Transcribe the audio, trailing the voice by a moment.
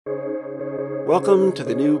Welcome to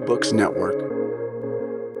the New Books Network.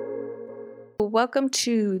 Welcome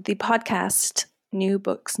to the podcast New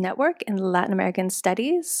Books Network in Latin American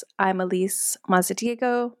Studies. I'm Elise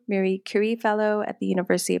Mazadiego, Marie Curie Fellow at the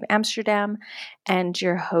University of Amsterdam, and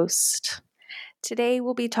your host. Today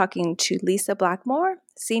we'll be talking to Lisa Blackmore,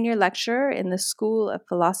 Senior Lecturer in the School of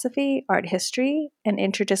Philosophy, Art History, and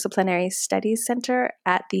Interdisciplinary Studies Center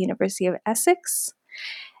at the University of Essex,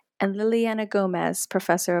 and Liliana Gomez,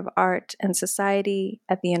 Professor of Art and Society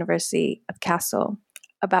at the University of Kassel,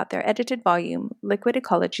 about their edited volume, Liquid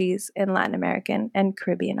Ecologies in Latin American and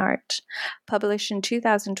Caribbean Art, published in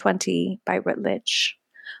 2020 by Routledge.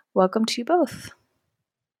 Welcome to you both.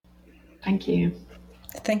 Thank you.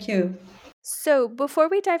 Thank you. So before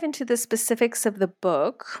we dive into the specifics of the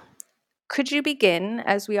book, could you begin,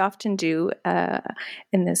 as we often do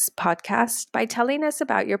in this podcast, by telling us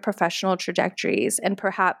about your professional trajectories and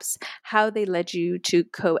perhaps how they led you to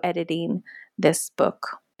co-editing this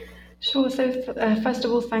book? Sure. So first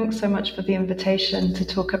of all, thanks so much for the invitation to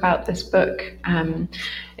talk about this book.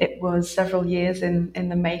 It was several years in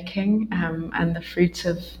the making and the fruit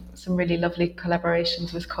of some really lovely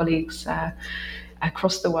collaborations with colleagues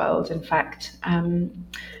across the world, in fact.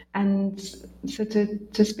 And so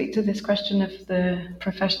to speak to this question of the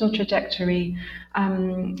professional trajectory,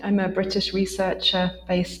 I'm a British researcher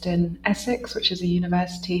based in Essex, which is a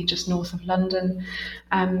university just north of London,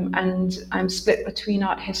 and I'm split between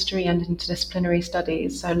art history and interdisciplinary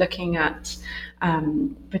studies, so looking at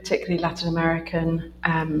particularly Latin American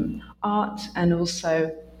art and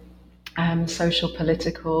also social,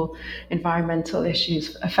 political, environmental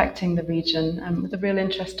issues affecting the region, with a real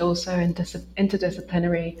interest also in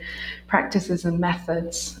interdisciplinary practices and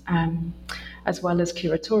methods, as well as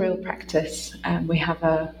curatorial practice. We have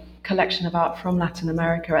a collection of art from Latin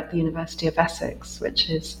America at the University of Essex, which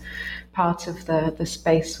is part of the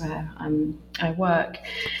space where I work.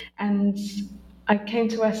 And I came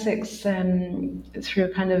to Essex through a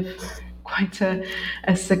kind of quite a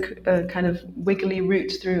kind of wiggly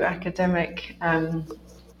route through academic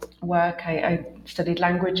work. I studied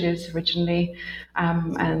languages originally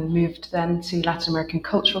and moved then to Latin American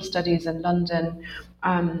cultural studies in London,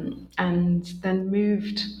 and then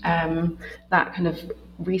moved that kind of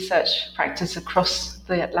research practice across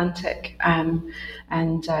the Atlantic and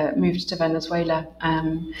moved to Venezuela.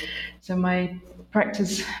 So my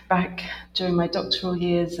practice back during my doctoral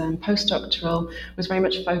years and postdoctoral was very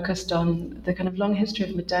much focused on the kind of long history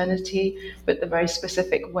of modernity, but the very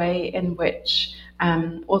specific way in which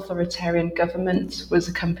authoritarian government was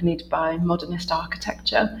accompanied by modernist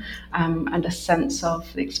architecture and a sense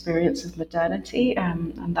of the experience of modernity.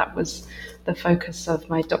 And that was the focus of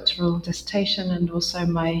my doctoral dissertation and also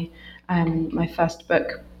my first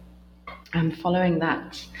book following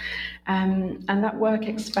that. And that work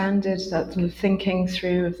expanded that sort of thinking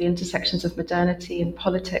through of the intersections of modernity and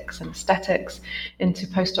politics and aesthetics into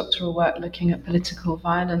postdoctoral work looking at political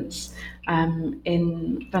violence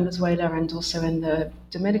in Venezuela and also in the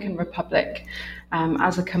Dominican Republic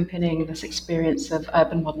as accompanying this experience of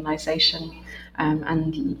urban modernization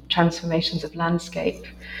and transformations of landscape.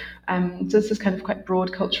 So this is kind of quite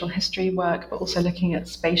broad cultural history work, but also looking at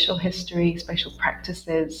spatial history, spatial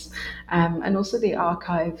practices, and also the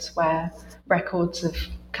archives where records of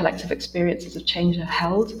collective experiences of change are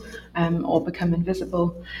held or become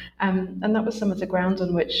invisible. And that was some of the ground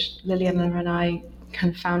on which Liliana and I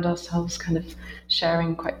kind of found ourselves kind of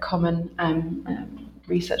sharing quite common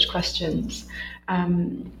research questions.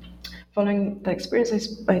 Following the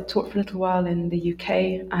experience, I taught for a little while in the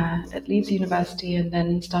UK at Leeds University and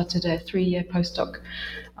then started a 3-year postdoc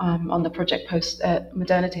on the project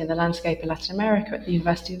Modernity in the Landscape of Latin America at the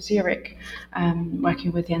University of Zurich,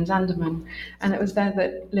 working with Jens Andermann. And it was there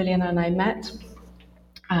that Liliana and I met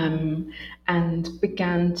and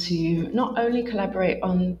began to not only collaborate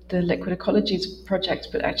on the Liquid Ecologies project,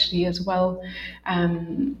 but actually as well,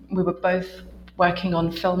 we were both working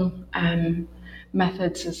on film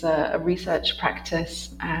methods as a research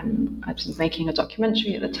practice. I was making a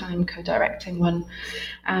documentary at the time, co-directing one.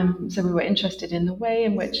 So we were interested in the way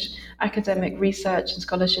in which academic research and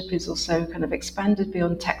scholarship is also kind of expanded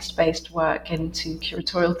beyond text-based work into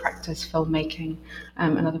curatorial practice, filmmaking,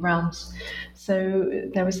 and other realms. So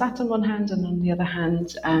there was that on one hand, and on the other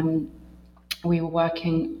hand, we were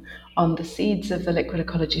working on the seeds of the Liquid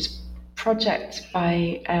Ecologies project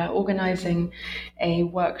by organising a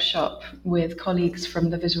workshop with colleagues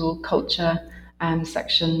from the visual culture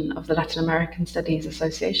section of the Latin American Studies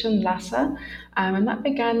Association, LASA, and that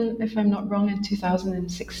began, if I'm not wrong, in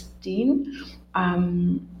 2016.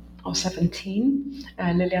 or 17.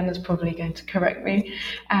 Liliana's probably going to correct me.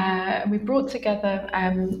 We brought together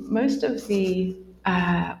most of the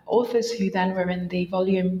authors who then were in the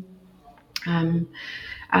volume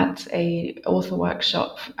at a author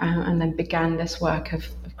workshop, and then began this work of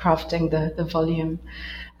crafting the volume.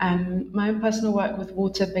 My own personal work with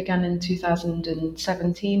water began in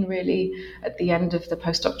 2017, really at the end of the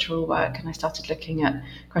postdoctoral work, and I started looking at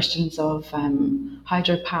questions of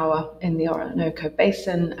hydropower in the Orinoco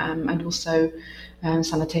Basin, and also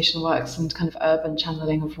sanitation works and kind of urban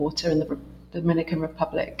channeling of water in the Dominican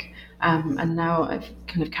Republic. And now I've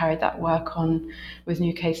kind of carried that work on with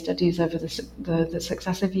new case studies over the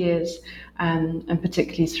successive years, and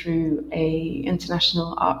particularly through a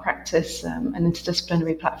international art practice, an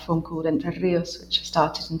interdisciplinary platform called Entre Rios, which I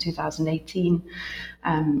started in 2018,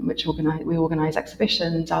 which we organise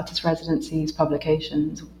exhibitions, artist residencies,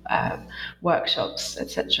 publications, workshops,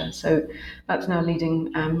 etc. So that's now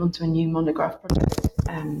leading onto a new monograph project,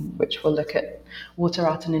 which will look at water,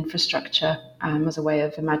 art, and infrastructure as a way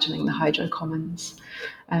of imagining the hydro commons.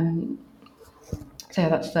 So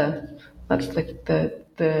that's the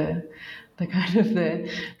kind of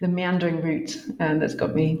the meandering route that's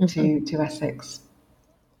got me to Essex.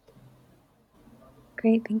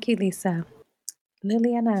 Great, thank you, Lisa.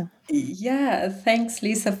 Liliana. Yeah, thanks,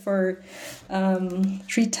 Lisa, for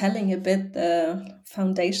retelling a bit the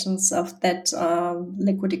foundations of that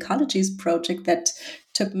liquid ecologies project that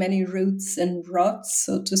took many roots and rods,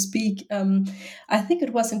 so to speak. I think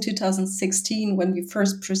it was in 2016 when we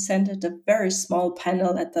first presented a very small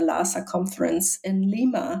panel at the LASA conference in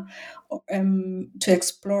Lima to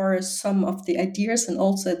explore some of the ideas and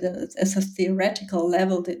also as a theoretical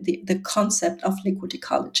level, the concept of liquid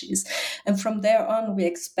ecologies. And from there on, we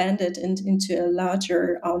expanded into a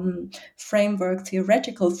larger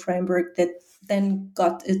theoretical framework that then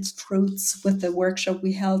got its roots with the workshop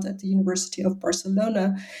we held at the University of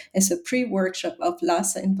Barcelona as a pre-workshop of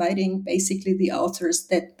LASA, inviting basically the authors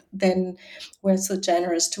that then were so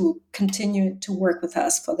generous to continue to work with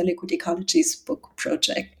us for the Liquid Ecologies book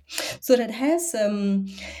project. So that has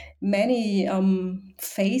many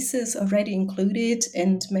phases already included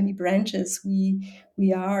and many branches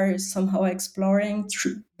we are somehow exploring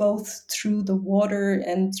both through the water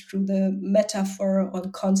and through the metaphor or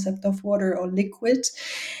concept of water or liquid.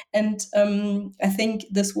 And I think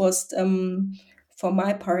this was, for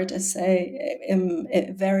my part, as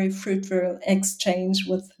a very fruitful exchange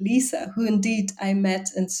with Lisa, who indeed I met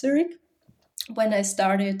in Zurich when I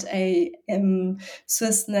started a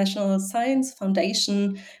Swiss National Science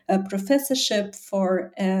Foundation professorship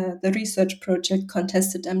for the research project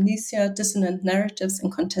Contested Amnesia, Dissonant Narratives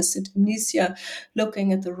in Contested Amnesia,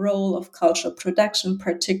 looking at the role of cultural production,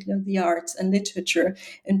 particularly the arts and literature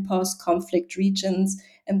in post-conflict regions,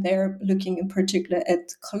 and they're looking in particular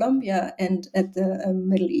at Colombia and at the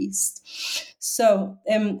Middle East. So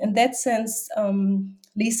in that sense,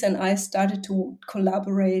 Lisa and I started to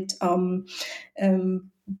collaborate,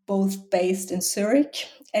 both based in Zurich.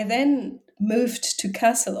 I then moved to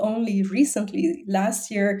Kassel only recently,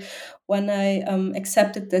 last year, when I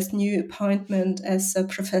accepted this new appointment as a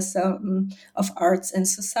professor of arts and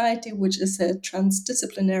society, which is a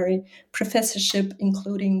transdisciplinary professorship,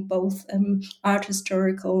 including both art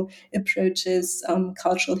historical approaches,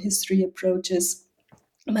 cultural history approaches,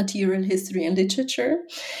 material history and literature.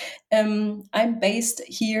 I'm based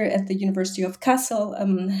here at the University of Kassel,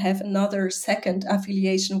 have another second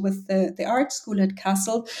affiliation with the art school at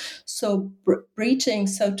Kassel. So bridging,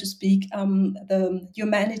 so to speak, the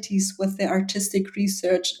humanities with the artistic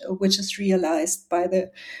research, which is realized by the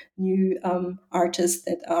new artists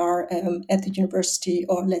that are at the university,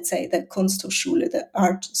 or let's say the Kunsthochschule, the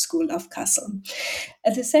art school of Kassel.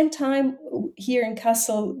 At the same time, here in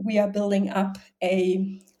Kassel, we are building up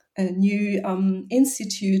a new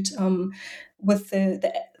institute with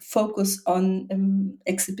the focus on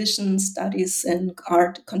exhibition studies and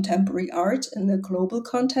contemporary art in the global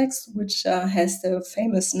context, which has the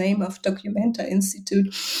famous name of Documenta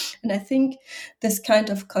Institute. And I think this kind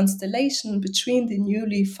of constellation between the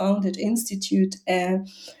newly founded institute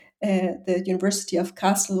the University of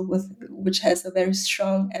Kassel, which has a very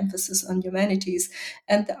strong emphasis on humanities,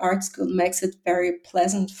 and the art school makes it very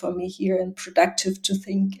pleasant for me here and productive to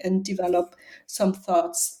think and develop some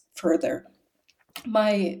thoughts further.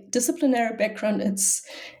 My disciplinary background,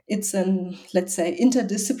 it's an, let's say,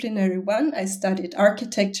 interdisciplinary one. I studied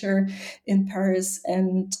architecture in Paris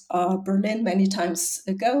and Berlin many times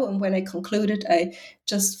ago, and when I concluded, I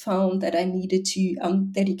just found that I needed to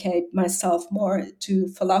dedicate myself more to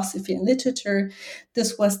philosophy and literature.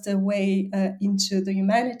 This was the way into the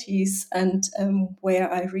humanities, and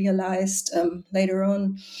where I realized later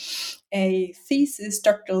on a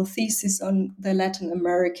doctoral thesis on the Latin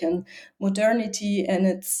American modernity and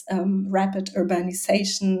its rapid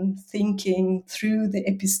urbanization, thinking through the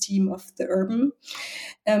episteme of the urban.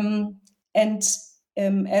 And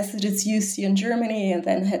as it is used here in Germany, and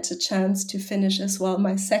then had the chance to finish as well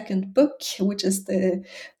my second book, which is the,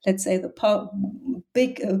 let's say, the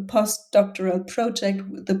big postdoctoral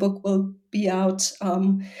project. The book will be out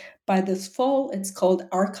by this fall. It's called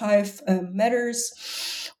Archive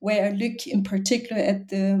Matters, where I look in particular at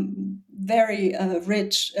the very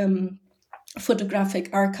rich photographic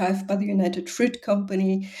archive by the United Fruit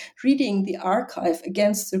Company, reading the archive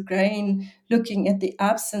against the grain, looking at the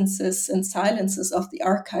absences and silences of the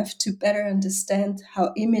archive to better understand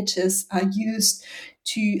how images are used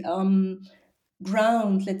to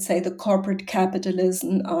ground, let's say, the corporate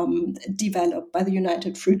capitalism developed by the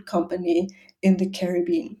United Fruit Company in the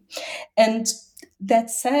Caribbean. And that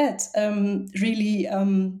said, really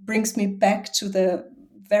brings me back to the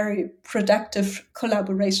very productive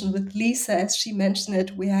collaboration with Lisa. As she mentioned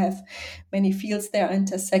it, we have many fields there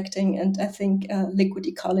intersecting, and I think liquid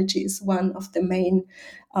ecology is one of the main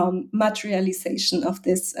materialization of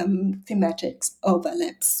this thematic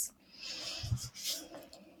overlaps.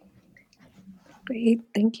 Great,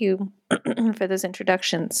 thank you for those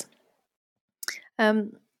introductions.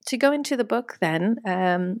 To go into the book then,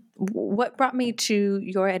 what brought me to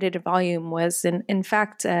your edited volume was, in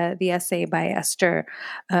fact, the essay by Esther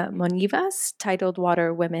Monivas titled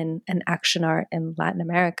Water, Women, and Action Art in Latin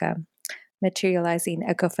America, Materializing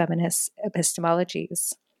Ecofeminist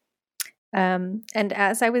Epistemologies. And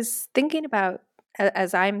as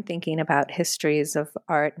I'm thinking about histories of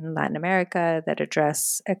art in Latin America that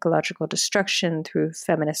address ecological destruction through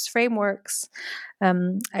feminist frameworks,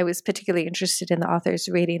 I was particularly interested in the author's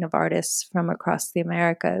rating of artists from across the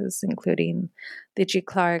Americas, including Ligie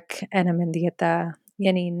Clark, Ana Mendieta,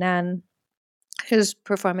 Yenny Nan, whose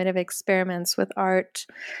performative experiments with art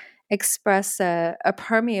express a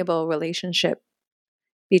permeable relationship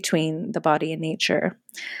between the body and nature.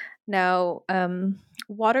 Now,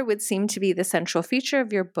 water would seem to be the central feature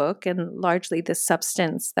of your book and largely the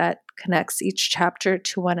substance that connects each chapter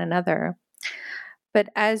to one another. But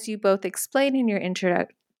as you both explain in your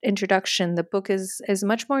introduction, the book is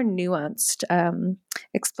much more nuanced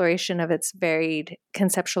exploration of its varied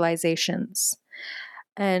conceptualizations.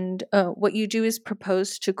 And what you do is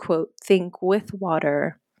propose to, quote, think with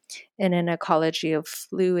water in an ecology of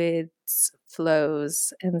fluids,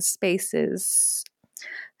 flows, and spaces.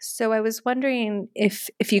 So I was wondering if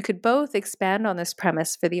you could both expand on this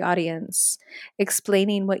premise for the audience,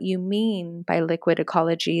 explaining what you mean by liquid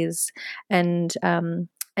ecologies, and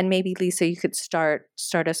maybe Lisa, you could start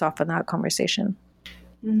us off on that conversation.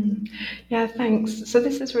 Yeah, thanks. So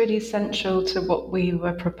this is really essential to what we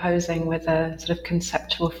were proposing with a sort of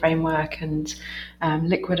conceptual framework and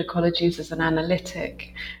liquid ecologies as an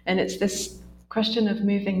analytic. And it's this question of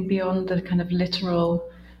moving beyond the kind of literal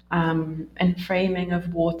and framing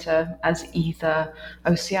of water as either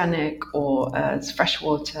oceanic or as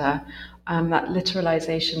freshwater, that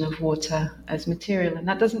literalization of water as material. And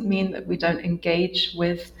that doesn't mean that we don't engage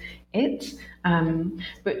with it,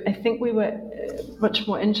 but I think we were much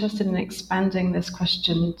more interested in expanding this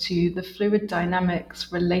question to the fluid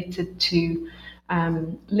dynamics related to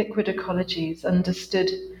liquid ecologies, understood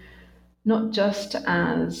not just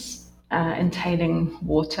as entailing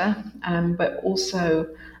water, but also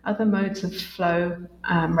other modes of flow,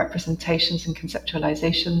 representations and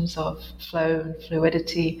conceptualizations of flow and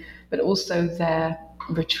fluidity, but also their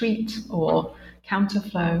retreat or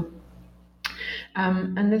counterflow.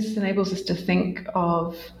 And this enables us to think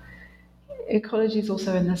of ecologies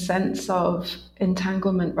also in the sense of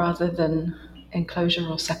entanglement rather than enclosure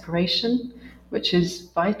or separation, which is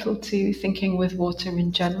vital to thinking with water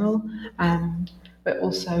in general, but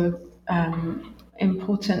also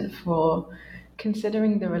important for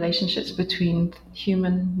considering the relationships between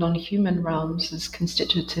human, non-human realms as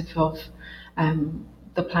constitutive of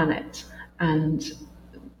the planet and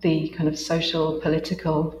the kind of social,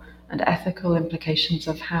 political, and ethical implications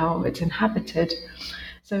of how it's inhabited.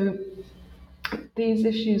 So these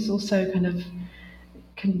issues also kind of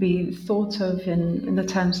can be thought of in the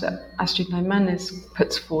terms that Astrid Neumann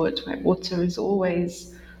puts forward. Right? Water is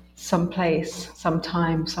always someplace,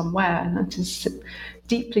 sometime, somewhere, and it is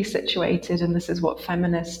deeply situated. And this is what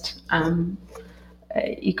feminist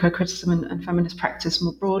eco-criticism and feminist practice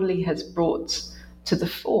more broadly has brought to the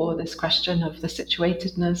fore, this question of the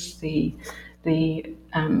situatedness, the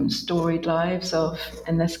storied lives of,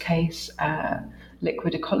 in this case,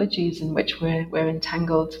 liquid ecologies in which we're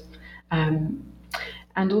entangled,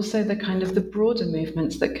 and also the kind of the broader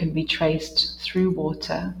movements that can be traced through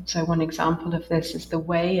water. So one example of this is the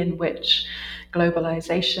way in which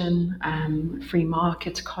globalization, free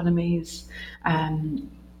market economies,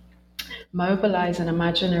 mobilize an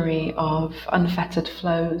imaginary of unfettered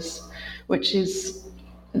flows, which is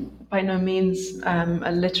by no means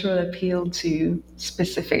a literal appeal to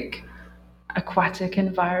specific aquatic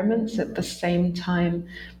environments, at the same time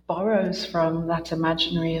borrows from that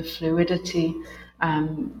imaginary of fluidity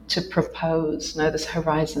to propose this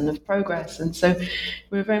horizon of progress. And so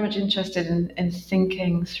we're very much interested in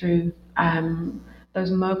thinking through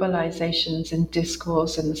those mobilizations in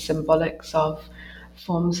discourse and the symbolics of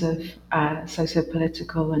forms of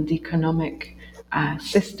socio-political and economic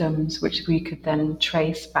systems, which we could then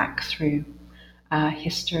trace back through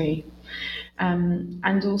history.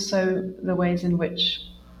 And also the ways in which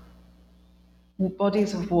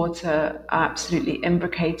bodies of water are absolutely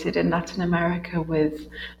imbricated in Latin America with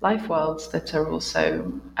life worlds that are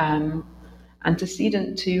also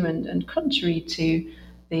antecedent to and contrary to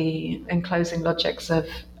the enclosing logics of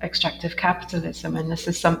extractive capitalism. And this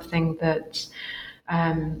is something that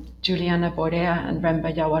Juliana Borea and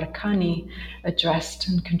Remba Yawarkani addressed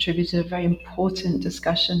and contributed a very important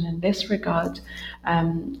discussion in this regard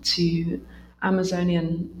to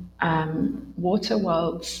Amazonian water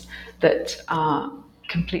worlds that are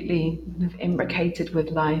completely imbricated with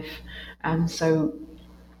life. And so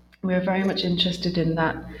we're very much interested in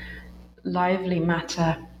that lively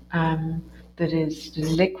matter that is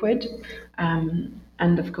liquid,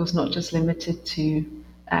 and of course not just limited to,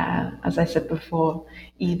 as I said before,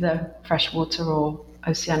 either freshwater or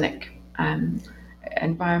oceanic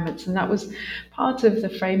environments. And that was part of the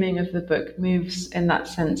framing of the book, moves in that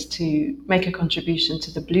sense to make a contribution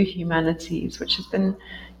to the blue humanities, which has been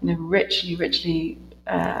richly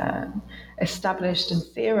established and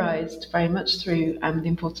theorized very much through the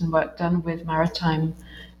important work done with maritime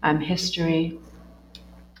history.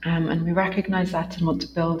 And we recognize that and want to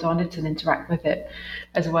build on it and interact with it,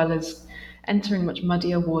 as well as entering much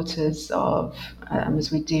muddier waters of,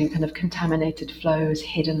 as we do, kind of contaminated flows,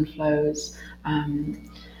 hidden flows, and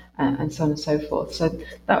so on and so forth. So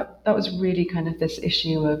that was really kind of this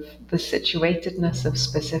issue of the situatedness of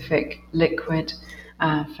specific liquid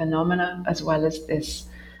phenomena, as well as this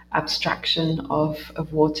abstraction of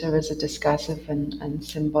water as a discursive and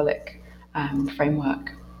symbolic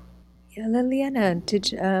framework. Yeah, Liliana,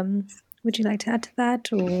 would you like to add to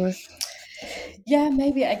that, or? Yeah,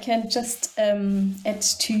 maybe I can just add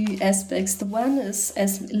two aspects. The one is,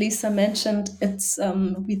 as Lisa mentioned, it's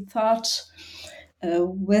we thought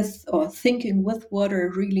with or thinking with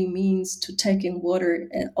water really means to take in water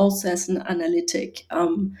also as an analytic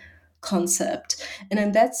concept, and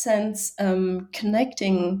in that sense,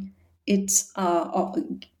 connecting it or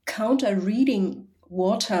counter reading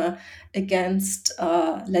water against,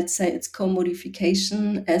 let's say, its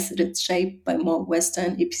commodification as it is shaped by more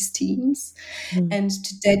Western epistemes, and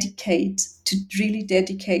to really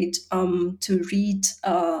dedicate to read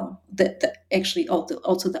actually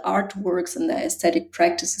also the artworks and the aesthetic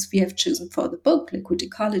practices we have chosen for the book, Liquid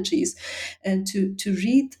Ecologies, and to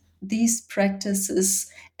read these practices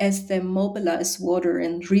as they mobilize water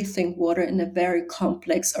and rethink water in a very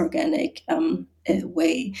complex, organic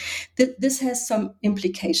way. This has some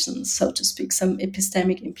implications, so to speak, some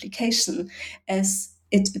epistemic implication, as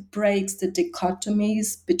it breaks the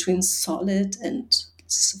dichotomies between solid and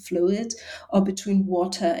fluid, or between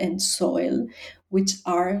water and soil, which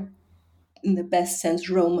are, in the best sense,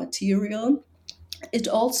 raw material. It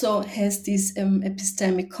also has these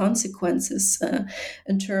epistemic consequences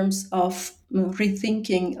in terms of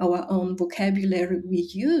rethinking our own vocabulary we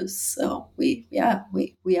use. So we are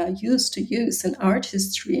used to use in art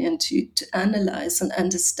history and to analyze and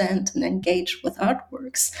understand and engage with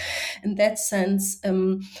artworks. In that sense,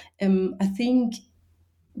 I think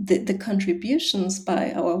the contributions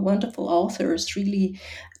by our wonderful authors really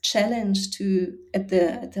challenge to, at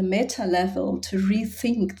the meta level, to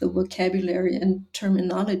rethink the vocabulary and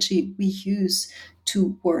terminology we use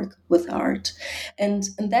to work with art. And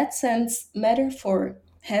in that sense, matter for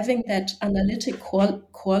having that analytic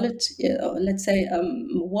quality, let's say,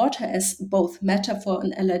 water as both metaphor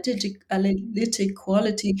and analytic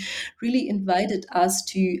quality, really invited us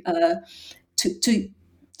to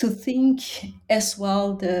to think as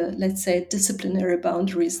well the, let's say, disciplinary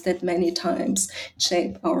boundaries that many times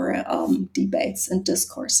shape our debates and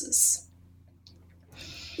discourses.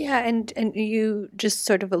 Yeah, and you just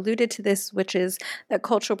sort of alluded to this, which is that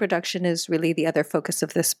cultural production is really the other focus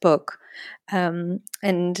of this book, and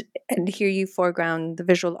here you foreground the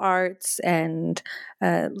visual arts and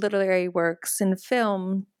literary works and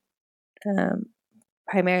film,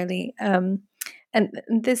 primarily. And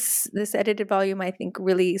this edited volume, I think,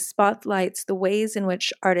 really spotlights the ways in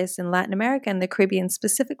which artists in Latin America and the Caribbean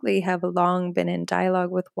specifically have long been in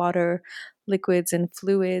dialogue with water, liquids, and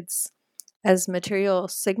fluids as material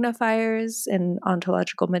signifiers and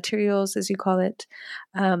ontological materials, as you call it.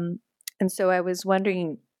 And so I was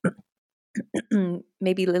wondering,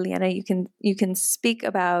 maybe Liliana, you can speak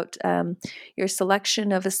about your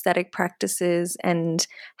selection of aesthetic practices and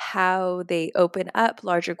how they open up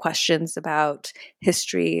larger questions about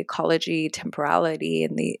history, ecology, temporality,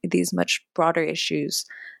 and these much broader issues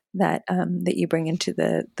that that you bring into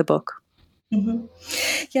the book. Mm-hmm.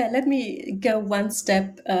 Yeah, let me go one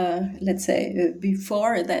step, let's say,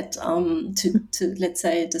 before that, to let's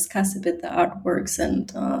say discuss a bit the artworks and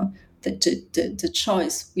the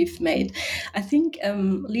choice we've made. I think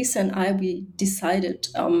Lisa and I, we decided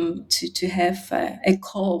to have a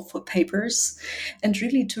call for papers and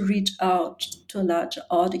really to reach out to a larger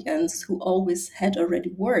audience who always had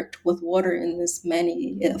already worked with water in this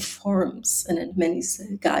many forms and in many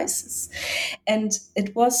guises. And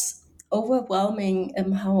it was overwhelming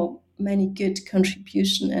how many good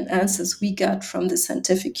contribution and answers we got from the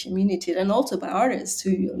scientific community, and also by artists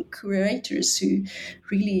who curators who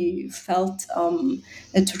really felt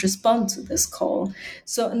to respond to this call.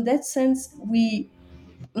 So in that sense, we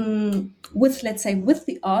with, let's say, with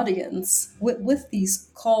the audience, with these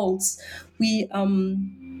calls, we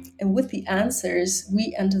and with the answers,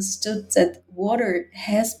 we understood that water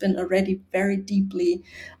has been already very deeply,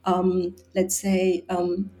 let's say,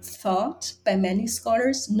 thought by many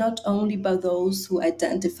scholars, not only by those who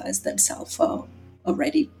identify themselves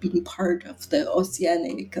already being part of the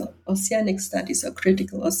oceanic studies or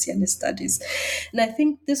critical oceanic studies. And I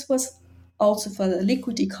think this was also for the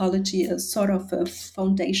liquid ecology a sort of a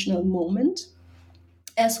foundational moment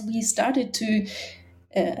as we started to,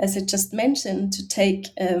 as I just mentioned, to take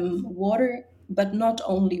water, but not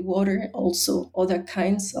only water, also other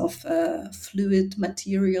kinds of fluid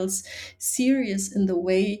materials, serious in the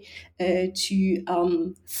way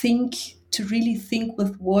to think, to really think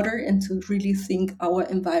with water and to really think our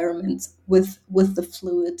environment with the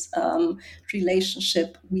fluid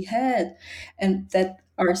relationship we had, and that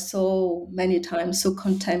are so many times so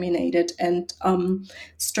contaminated and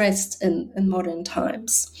stressed in modern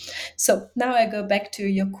times. So now I go back to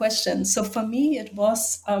your question. So for me, it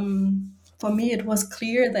was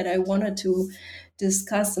clear that I wanted to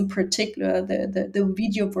discuss in particular the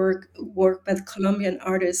video work by the Colombian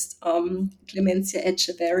artist Clemencia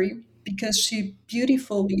Echeverry, because she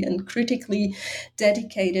beautifully and critically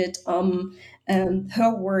dedicated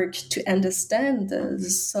her work to understand the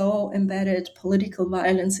so embedded political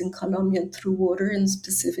violence in Colombia through water, and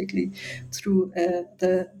specifically through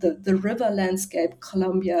the river landscape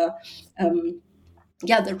Colombia.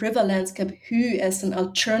 The river landscape, who as an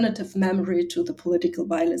alternative memory to the political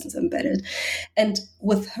violence embedded. And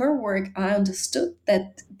with her work, I understood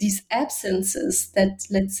that these absences, that,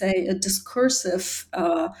 let's say, a discursive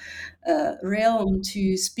realm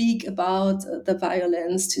to speak about the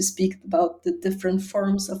violence, to speak about the different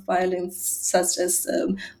forms of violence, such as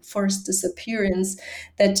forced disappearance,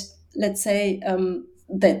 that, let's say,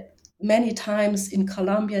 that many times in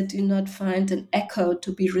Colombia do not find an echo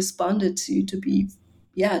to be responded to be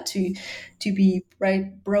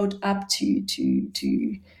brought up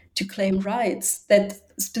to claim rights. That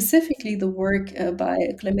specifically the work by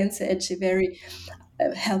Clemencia Echeverry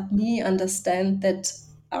helped me understand that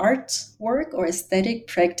artwork or aesthetic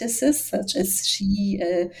practices, such as she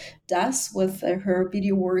does with her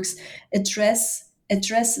video works,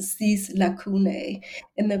 addresses these lacunae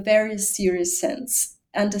in a very serious sense,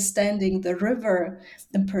 understanding the river,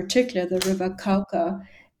 in particular the River Cauca,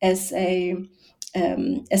 as an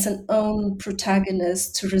own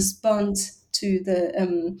protagonist to respond to the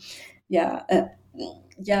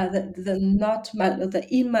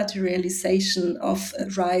immaterialization of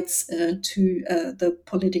rights to the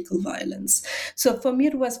political violence. So for me,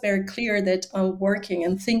 it was very clear that working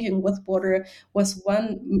and thinking with water was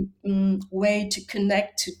one way to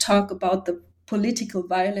connect, to talk about the political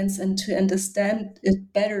violence and to understand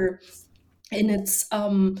it better in its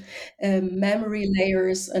memory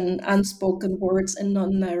layers and unspoken words and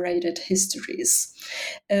non-narrated histories.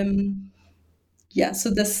 yeah, so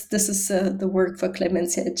this is the work for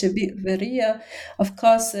Clemencia Echeverria. Of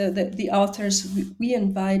course, the authors we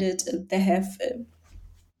invited, they have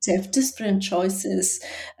different choices.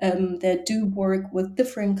 They do work with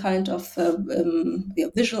different kind of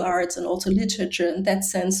visual arts and also literature. In that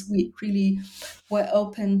sense, we really were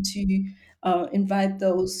open to invite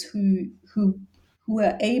those who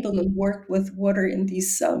are able and work with water in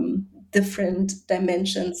these different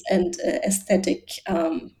dimensions and aesthetic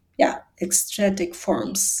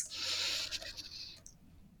forms.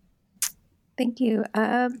 Thank you.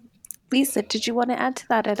 Lisa, did you want to add to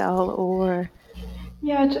that at all, or?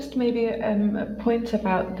 Yeah, just maybe a point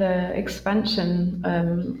about the expansion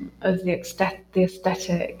of the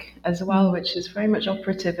aesthetic as well, which is very much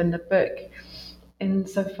operative in the book,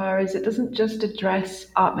 insofar as it doesn't just address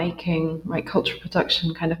art making, right, cultural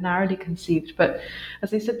production, kind of narrowly conceived, but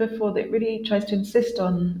as I said before, that it really tries to insist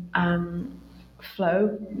on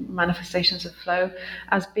flow, manifestations of flow,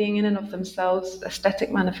 as being in and of themselves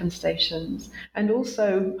aesthetic manifestations, and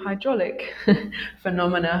also hydraulic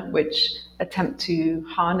phenomena which attempt to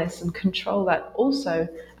harness and control that, also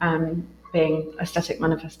being aesthetic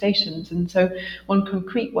manifestations. And so one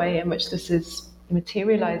concrete way in which this is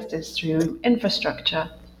materialized is through infrastructure,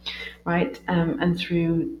 right? And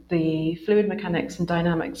through the fluid mechanics and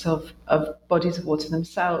dynamics of bodies of water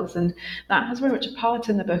themselves. And that has very much a part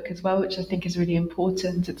in the book as well, which I think is really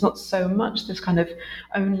important. It's not so much this kind of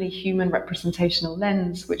only human representational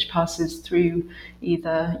lens, which passes through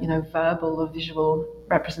either, verbal or visual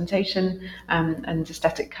representation and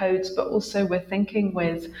aesthetic codes, but also we're thinking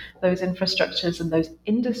with those infrastructures and those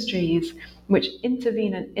industries which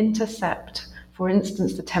intervene and intercept, for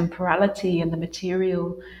instance, the temporality and the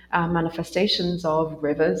material manifestations of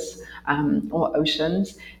rivers or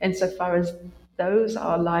oceans, insofar as those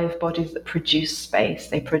are live bodies that produce space,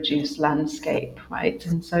 they produce landscape, right?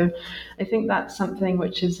 And so I think that's something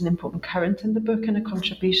which is an important current in the book and a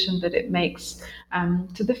contribution that it makes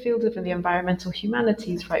to the field of the environmental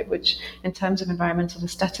humanities, right, which in terms of environmental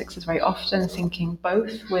aesthetics is very often thinking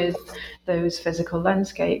both with those physical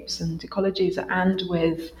landscapes and ecologies and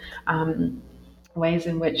with ways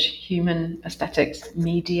in which human aesthetics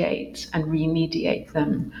mediate and remediate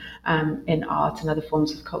them in art and other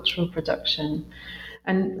forms of cultural production.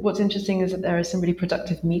 And what's interesting is that there are some really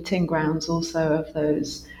productive meeting grounds also of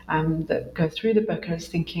those that go through the book. I was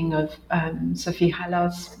thinking of Sophie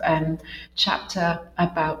Haller's chapter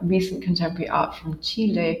about recent contemporary art from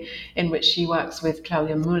Chile, in which she works with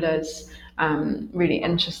Claudia Muller's really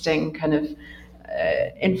interesting kind of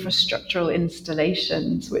infrastructural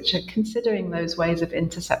installations, which are considering those ways of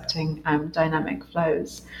intercepting dynamic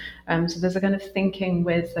flows. So there's a kind of thinking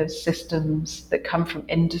with those systems that come from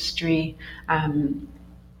industry, and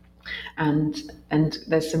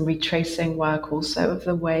there's some retracing work also of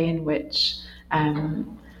the way in which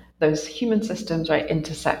those human systems, right,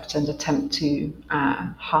 intercept and attempt to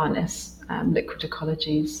harness liquid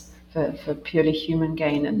ecologies for purely human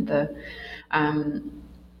gain, and the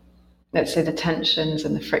let's say the tensions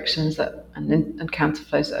and the frictions that and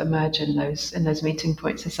counterflows that emerge in those meeting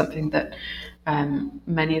points is something that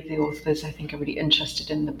many of the authors, I think, are really interested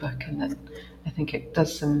in the book, and that I think it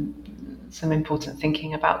does some important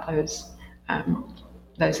thinking about those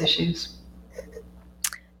issues.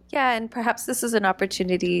 Yeah, and perhaps this is an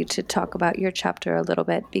opportunity to talk about your chapter a little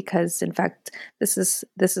bit, because in fact, this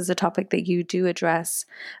is a topic that you do address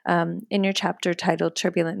in your chapter titled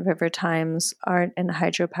 "Turbulent River Times: Art and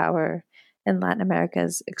Hydropower in Latin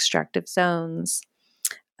America's Extractive Zones."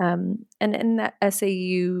 And in that essay,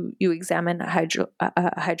 you examine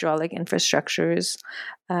hydraulic infrastructures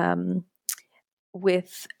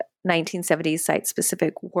with 1970s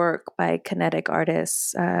site-specific work by kinetic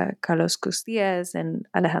artists Carlos Costillas and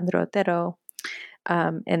Alejandro Otero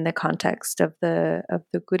in the context of the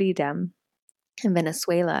Guri Dam in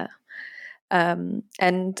Venezuela.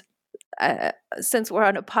 And since we're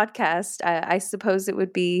on a podcast, I suppose it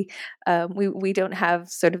would be we don't have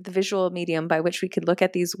sort of the visual medium by which we could look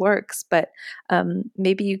at these works, but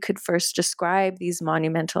maybe you could first describe these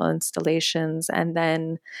monumental installations, and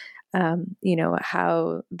then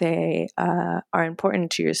how they are important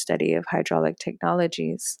to your study of hydraulic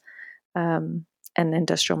technologies and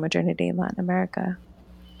industrial modernity in Latin America.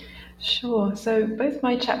 Sure. So both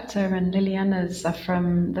my chapter and Liliana's are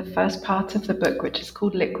from the first part of the book, which is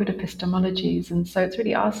called Liquid Epistemologies. And so it's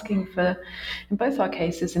really asking for, in both our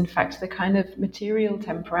cases, in fact, the kind of material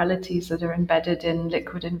temporalities that are embedded in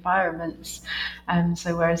liquid environments.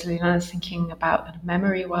 So whereas Liliana's thinking about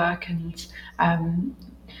memory work and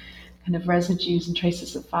kind of residues and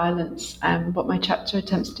traces of violence, what my chapter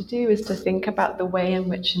attempts to do is to think about the way in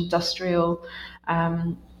which industrial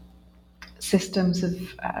systems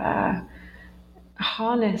have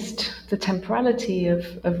harnessed the temporality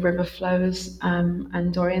of river flows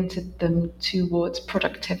and oriented them towards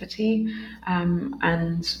productivity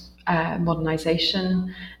and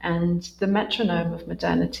modernization, and the metronome of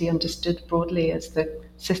modernity understood broadly as the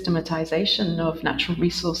systematization of natural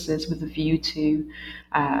resources with a view to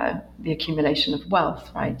the accumulation of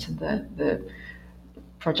wealth, right, and the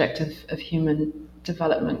project of human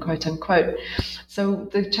development, quote unquote. So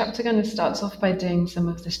the chapter kind of starts off by doing some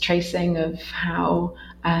of this tracing of how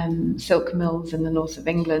silk mills in the north of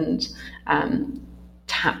England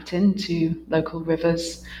tapped into local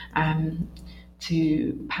rivers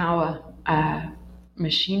to power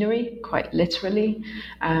machinery, quite literally,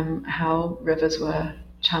 how rivers were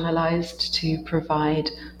channelized to provide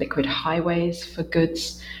liquid highways for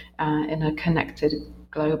goods in a connected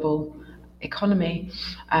global economy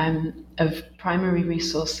of primary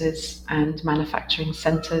resources and manufacturing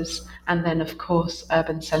centres, and then, of course,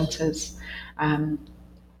 urban centres,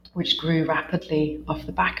 which grew rapidly off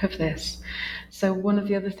the back of this. So one of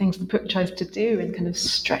the other things the book tries to do in kind of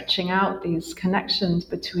stretching out these connections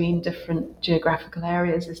between different geographical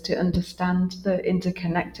areas is to understand the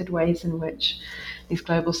interconnected ways in which these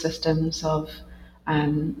global systems of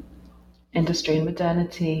industry and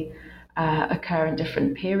modernity occur in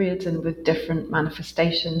different periods and with different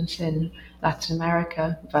manifestations in Latin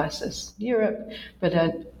America versus Europe, but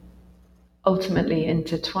are ultimately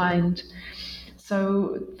intertwined.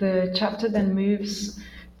 So the chapter then moves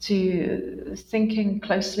to thinking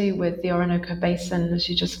closely with the Orinoco Basin, as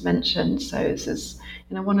you just mentioned. So this is,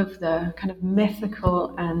 one of the kind of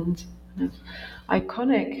mythical and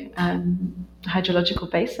iconic hydrological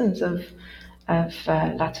basins of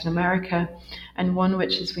Latin America, and one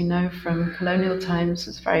which, as we know from colonial times,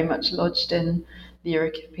 was very much lodged in the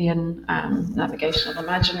European navigational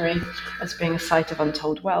imaginary as being a site of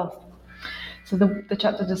untold wealth. So the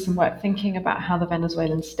chapter does some work thinking about how the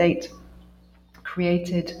Venezuelan state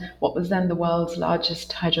created what was then the world's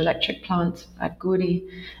largest hydroelectric plant at Guri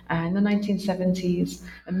in the 1970s,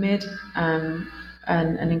 amid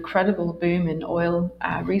an incredible boom in oil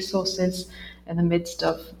resources in the midst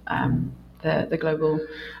of the global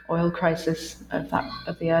oil crisis of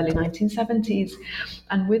the early 1970s.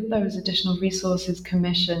 And with those additional resources,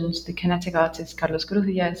 commissioned the kinetic artists Carlos Cruz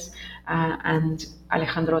Diez and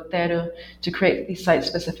Alejandro Otero to create these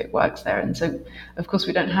site-specific works there. And so, of course,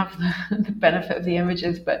 we don't have the benefit of the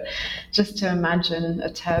images, but just to imagine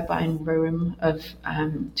a turbine room of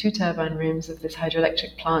 2 turbine rooms of this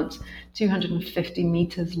hydroelectric plant, 250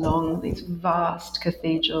 meters long, these vast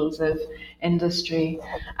cathedrals of industry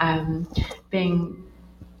being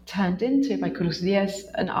turned into, by Cruz Diez,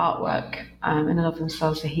 an artwork in and of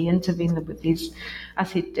themselves. So he intervened with these,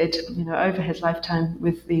 as he did, over his lifetime,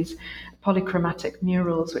 with these polychromatic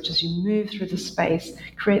murals, which, as you move through the space,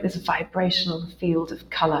 create this vibrational field of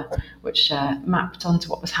color, which mapped onto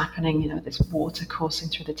what was happening. This water coursing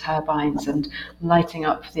through the turbines and lighting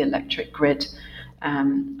up the electric grid.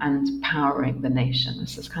 And powering the nation.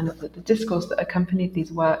 This is kind of the discourse that accompanied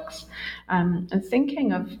these works. And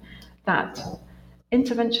thinking of that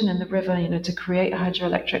intervention in the river, to create a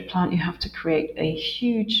hydroelectric plant, you have to create a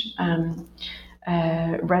huge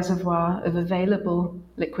reservoir of available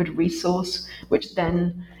liquid resource, which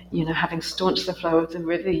then, having staunched the flow of the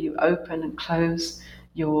river, you open and close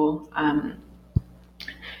your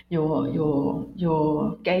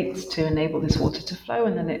gates to enable this water to flow,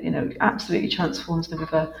 and then it absolutely transforms the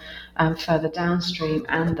river further downstream,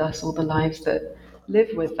 and thus all the lives that live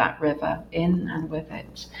with that river in and with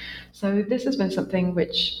it. So this has been something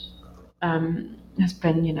which has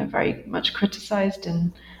been very much criticized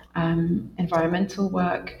in environmental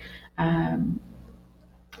work,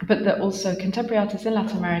 but that also contemporary artists in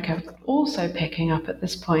Latin America are also picking up at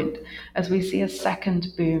this point, as we see a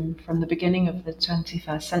second boom from the beginning of the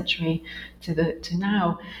 21st century to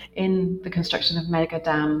now in the construction of mega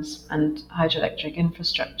dams and hydroelectric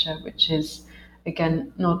infrastructure, which is,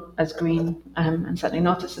 again, not as green and certainly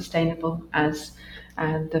not as sustainable as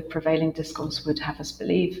the prevailing discourse would have us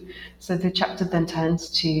believe. So the chapter then turns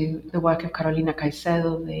to the work of Carolina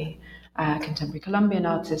Caicedo, the contemporary Colombian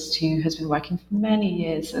artist who has been working for many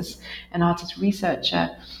years as an artist researcher,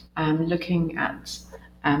 looking at,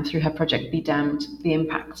 through her project Be Damned, the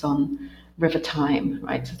impacts on river time,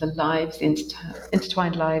 right? So the lives, the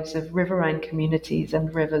intertwined lives of riverine communities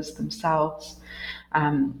and rivers themselves.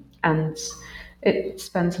 And it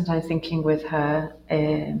spends some time thinking with her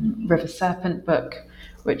River Serpent book,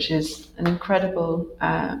 which is an incredible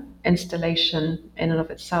installation in and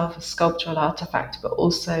of itself, a sculptural artifact, but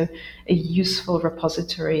also a useful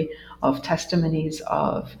repository of testimonies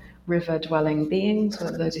of river-dwelling beings,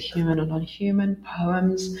 whether those are human or non-human,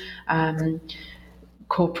 poems,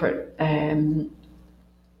 corporate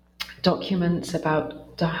documents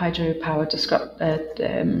about the hydropower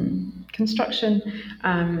construction,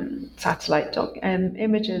 satellite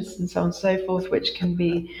images, and so on and so forth, which can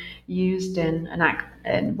be used in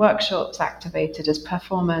workshops, activated as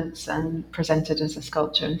performance, and presented as a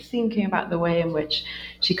sculpture. And thinking about the way in which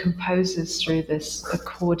she composes through this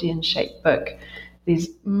accordion-shaped book these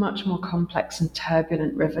much more complex and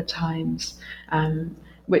turbulent river times,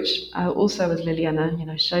 which also, as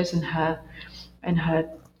Liliana, shows in her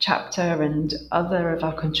chapter, and other of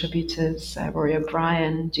our contributors, Rory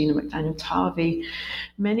O'Brien, Gina McDaniel-Tarvey,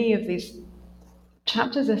 many of these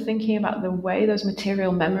chapters are thinking about the way those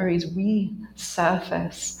material memories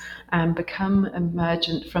resurface and become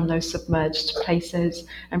emergent from those submerged places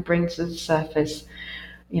and bring to the surface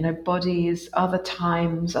bodies, other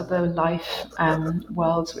times, other life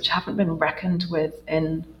worlds which haven't been reckoned with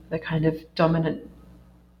in the kind of dominant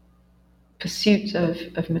pursuit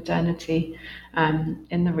of modernity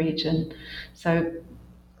in the region. So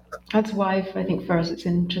that's why I think for us it's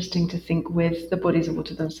interesting to think with the bodies of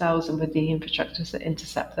water themselves and with the infrastructures that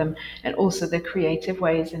intercept them, and also the creative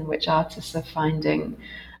ways in which artists are finding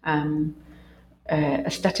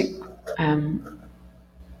aesthetic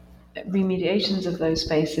remediations of those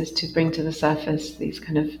spaces to bring to the surface these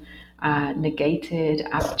kind of negated,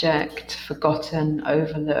 abject, forgotten,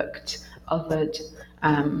 overlooked, othered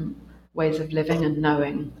ways of living and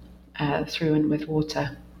knowing through and with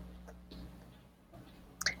water.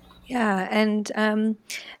 Yeah, and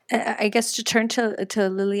I guess to turn to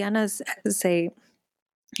Liliana's essay,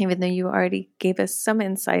 even though you already gave us some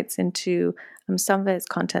insights into some of its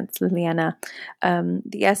contents, Liliana,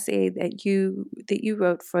 the essay that you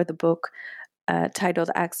wrote for the book, titled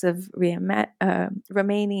 "Acts of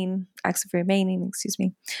Remaining,"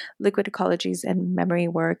 Liquid Ecologies and Memory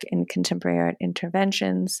Work in Contemporary Art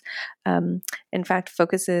Interventions, in fact,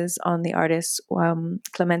 focuses on the artists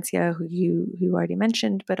Clemencia, who you already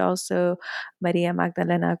mentioned, but also Maria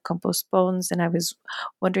Magdalena Campos Pons. And I was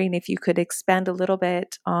wondering if you could expand a little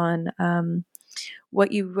bit on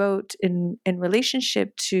what you wrote in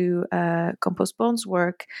relationship to Campos Pons'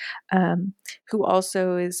 work, who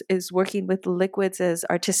also is working with liquids as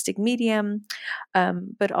artistic medium,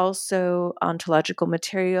 but also ontological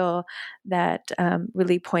material that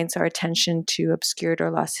really points our attention to obscured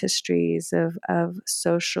or lost histories of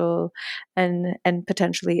social and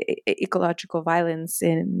potentially ecological violence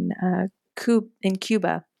in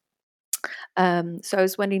Cuba. So I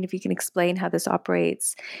was wondering if you can explain how this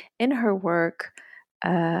operates in her work,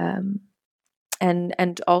 and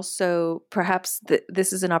also perhaps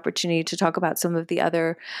this is an opportunity to talk about some of the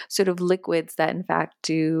other sort of liquids that in fact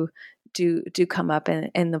do come up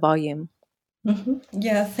in the volume. Mm-hmm.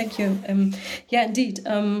 Yeah, thank you. Yeah, indeed.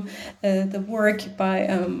 The work by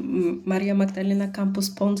Maria Magdalena Campos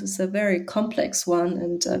Pons is a very complex one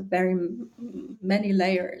and very many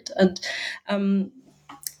layered. And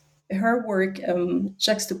her work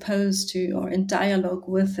juxtaposed to or in dialogue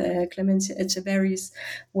with Clemencia Echeverry's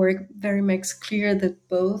work very makes clear that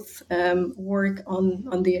both work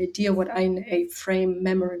on the idea what I frame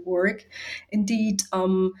memory work, indeed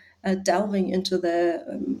delving into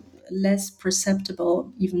the less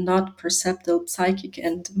perceptible, even not perceptible, psychic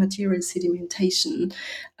and material sedimentation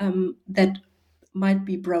that might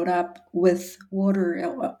be brought up with water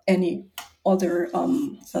or any other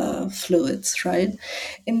fluids, right?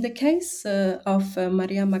 In the case of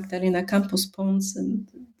Maria Magdalena Campos Pons, and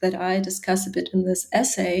that I discuss a bit in this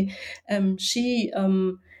essay, she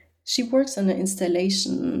works on an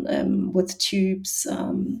installation with tubes,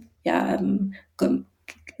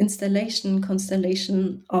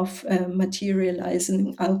 constellation of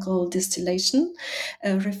materializing alcohol distillation,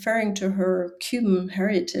 referring to her Cuban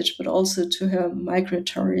heritage, but also to her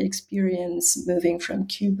migratory experience moving from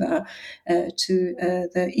Cuba to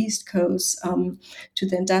the East Coast, to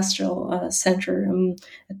the industrial center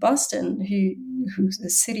at Boston, who's a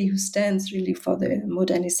city who stands really for the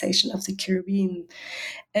modernization of the Caribbean.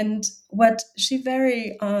 And what she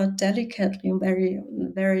very delicately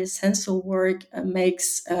and very sensual work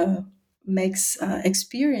makes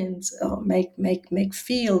experience or make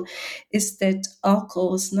feel is that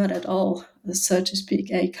alcohol is not at all, so to speak,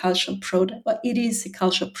 a cultural product. Well, it is a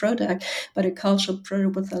cultural product, but a cultural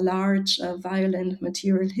product with a large, violent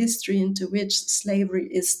material history into which slavery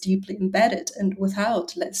is deeply embedded. And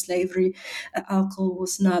without slavery, alcohol would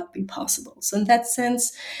not be possible. So in that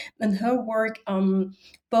sense, in her work,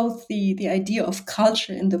 both the idea of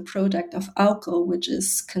culture in the product of alcohol, which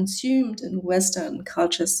is consumed in Western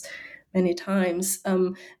cultures many times.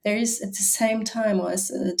 There is at the same time, or as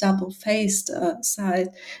a double-faced side,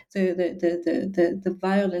 the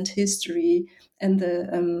violent history and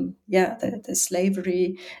the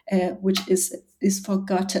slavery, which is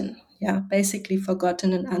forgotten. Yeah, basically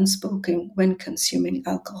forgotten and unspoken when consuming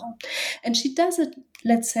alcohol. And she does it,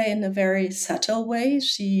 let's say, in a very subtle way.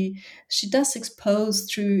 She does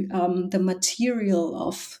expose through the material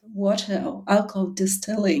of water or alcohol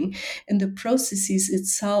distilling and the processes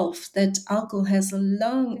itself that alcohol has a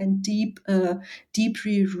long and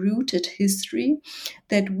deeply rooted history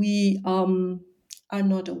that we are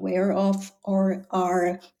not aware of or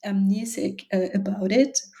are amnesic about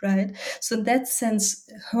it, right? So in that sense,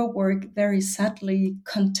 her work very subtly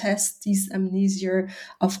contests this amnesia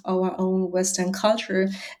of our own Western culture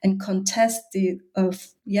and contests the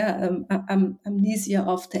amnesia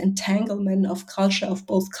of the entanglement of culture, of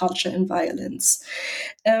both culture and violence.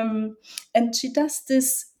 And she does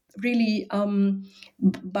this really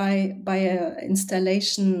by an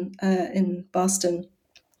installation in Boston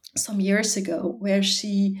some years ago, where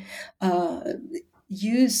she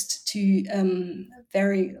used to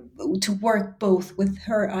work both with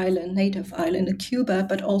her island, native island of Cuba,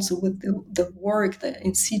 but also with the work, the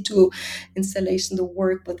in situ installation, the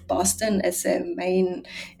work with Boston as a main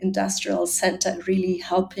industrial center, really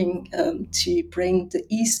helping to bring the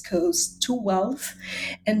East Coast to wealth.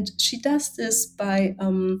 And she does this by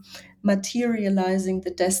materializing the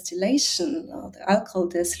distillation, the alcohol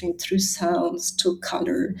distilling, through sounds, to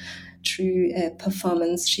color, through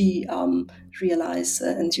performance. She realized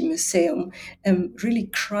in the museum, really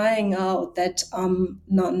crying out that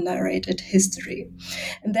non-narrated history.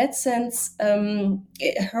 In that sense,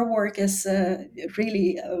 her work is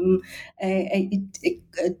really a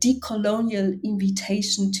decolonial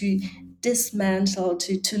invitation to dismantle,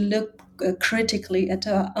 to look critically at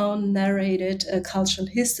our own narrated cultural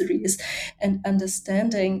histories, and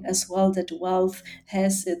understanding as well that wealth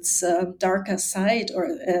has its darker side or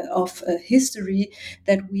of history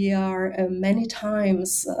that we are many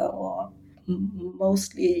times or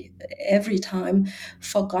mostly every time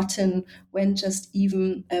forgotten when just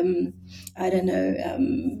even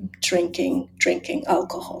drinking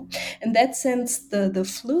alcohol. In that sense, the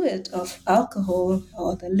fluid of alcohol,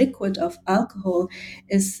 or the liquid of alcohol,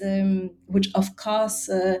 is which of course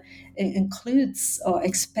includes or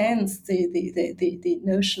expands the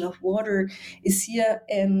notion of water, is here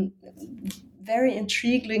very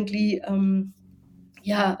intriguingly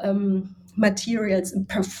materials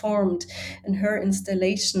performed in her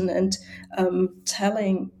installation, and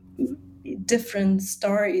telling different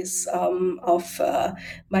stories of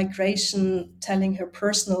migration, telling her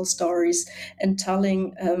personal stories, and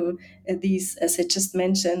telling these, as I just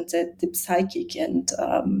mentioned, the psychic and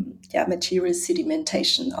material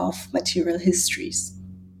sedimentation of material histories.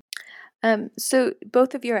 So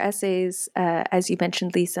both of your essays, as you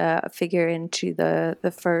mentioned, Lisa, figure into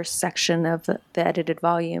the first section of the edited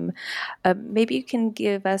volume. Maybe you can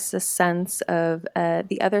give us a sense of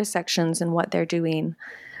the other sections and what they're doing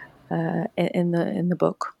in the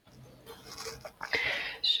book.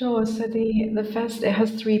 Sure. So the first, it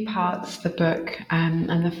has three parts, the book,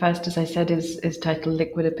 and the first, as I said, is titled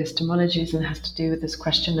Liquid Epistemologies, and has to do with this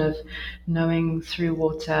question of knowing through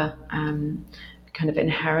water, kind of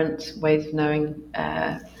inherent ways of knowing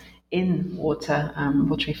in water,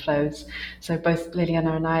 watery flows. So both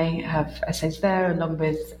Liliana and I have essays there, along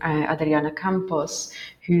with Adriana Campos,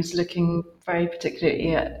 who's looking very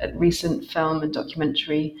particularly at recent film and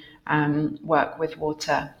documentary work with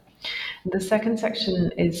water. The second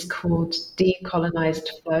section is called Decolonized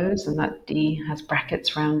Flows, and that D has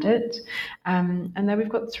brackets around it. And then we've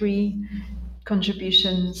got three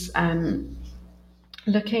contributions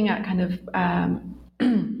looking at kind of,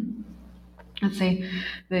 let's say,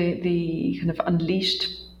 the kind of unleashed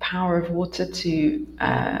power of water to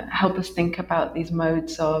help us think about these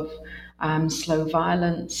modes of slow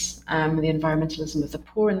violence, the environmentalism of the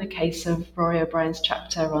poor in the case of Rory O'Brien's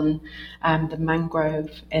chapter on the mangrove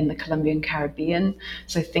in the Colombian Caribbean.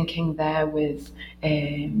 So thinking there with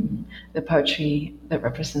the poetry that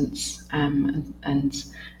represents and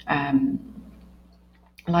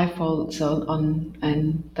life forms on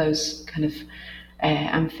and those kind of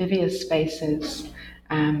amphibious spaces,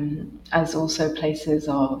 as also places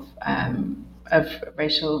of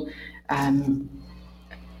racial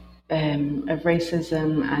of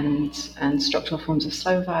racism and structural forms of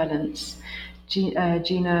slow violence.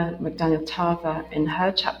 Gina McDaniel Tarver, in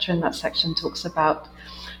her chapter in that section, talks about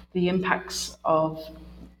the impacts of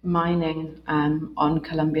mining on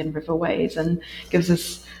Colombian riverways, and gives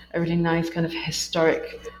us a really nice kind of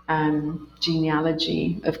historic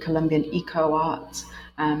genealogy of Colombian eco art,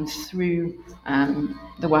 through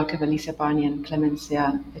the work of Alicia Barney and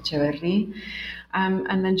Clemencia Echeverri.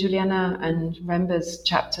 And then Juliana and Remba's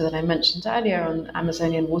chapter that I mentioned earlier on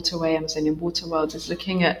Amazonian Waterway, Amazonian Water World, is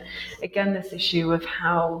looking at, again, this issue of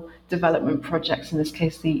how development projects, in this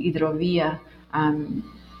case the Hidrovia,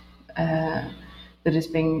 that is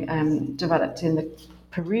being developed in the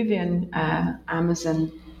Peruvian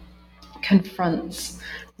Amazon, confronts,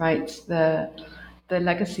 right, the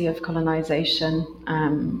legacy of colonization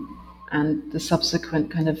and the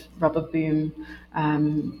subsequent kind of rubber boom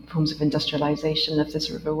forms of industrialization of this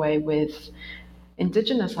riverway, with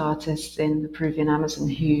indigenous artists in the Peruvian Amazon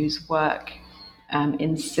whose work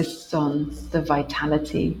insists on the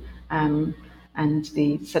vitality and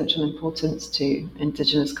the central importance to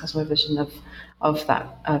indigenous cosmovision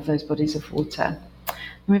of those bodies of water.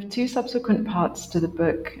 And we have two subsequent parts to the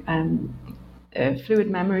book, Fluid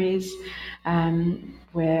Memories,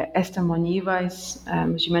 where Esther Monivas,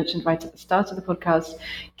 as you mentioned right at the start of the podcast,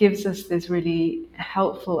 gives us this really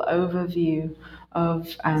helpful overview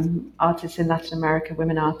of artists in Latin America,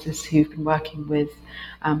 women artists who've been working with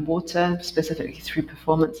water, specifically through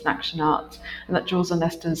performance and action art. And that draws on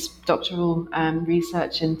Esther's doctoral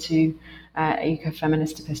research into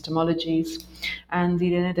ecofeminist epistemologies. And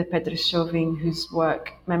Irene de Pedres-Chauvin, whose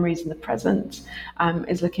work, Memories in the Present,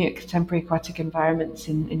 is looking at contemporary aquatic environments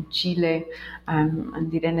in Chile.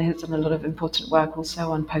 And Irene has done a lot of important work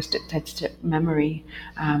also on post-dictatorship memory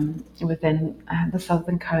within the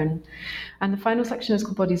Southern Cone. And the final section is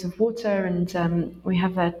called Bodies of Water, and we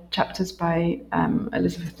have there chapters by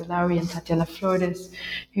Elizabeth de Lowry and Tatiana Flores,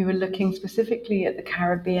 who are looking specifically at the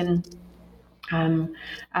Caribbean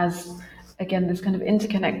as, again, this kind of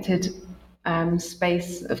interconnected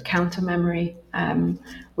space of counter-memory,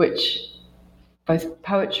 which both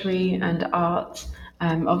poetry and art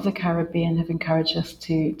of the Caribbean have encouraged us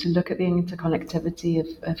to look at the interconnectivity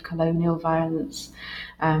of colonial violence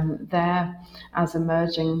there as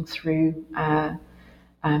emerging through art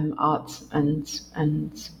and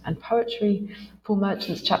poetry. Paul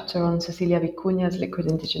Merchant's chapter on Cecilia Vicuña's Liquid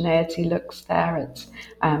Indigeneity looks there at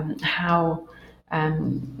how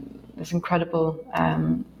this incredible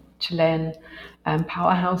Chilean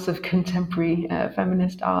powerhouse of contemporary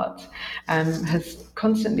feminist art has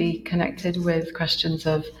constantly connected with questions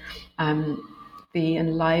of the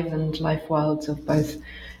enlivened life worlds of both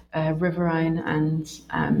riverine and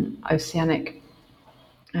oceanic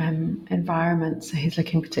environments. So he's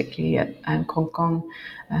looking particularly at Concon,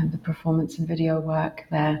 the performance and video work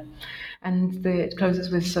there. And it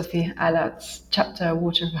closes with Sophie Alat's chapter,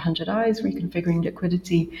 Water of 100 Eyes, Reconfiguring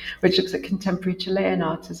Liquidity, which looks at contemporary Chilean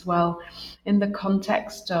art as well, in the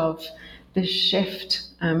context of this shift,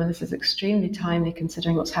 and this is extremely timely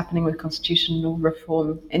considering what's happening with constitutional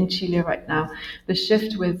reform in Chile right now, the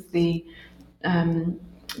shift with the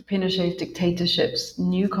Pinochet dictatorship's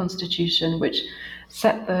new constitution, which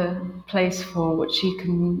set the place for what she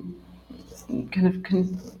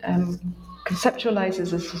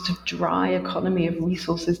conceptualizes as sort of dry economy of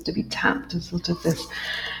resources to be tapped, as sort of this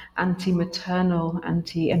anti-maternal,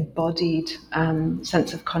 anti-embodied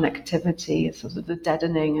sense of connectivity, sort of the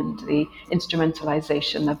deadening and the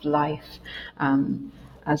instrumentalization of life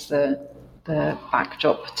as the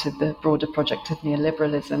backdrop to the broader project of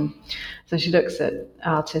neoliberalism. So she looks at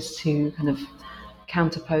artists who kind of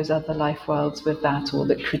counterpose other life worlds with that, or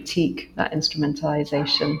that critique that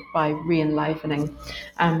instrumentalization by re-enlivening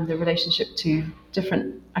the relationship to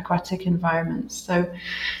different aquatic environments. So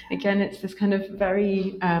again, it's this kind of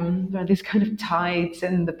very these kind of tides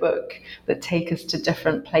in the book that take us to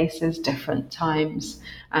different places, different times,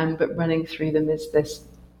 but running through them is this,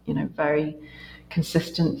 very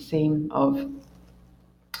consistent theme of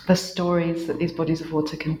the stories that these bodies of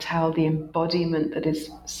water can tell, the embodiment that is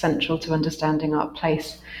central to understanding our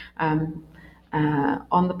place on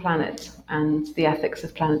the planet, and the ethics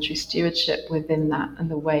of planetary stewardship within that, and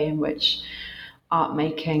the way in which art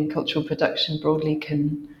making, cultural production broadly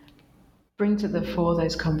can bring to the fore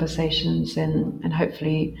those conversations in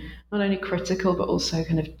hopefully not only critical but also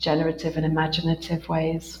kind of generative and imaginative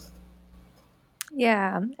ways.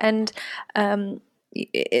 Yeah, and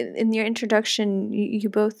in your introduction, you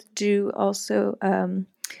both do also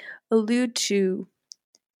allude to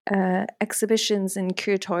exhibitions and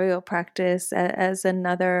curatorial practice as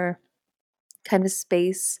another kind of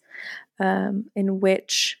space in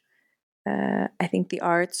which I think the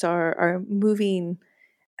arts are moving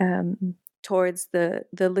towards the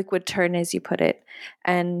liquid turn, as you put it.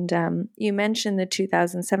 And you mentioned the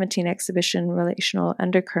 2017 exhibition, Relational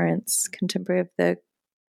Undercurrents, Contemporary of the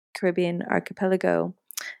Caribbean Archipelago,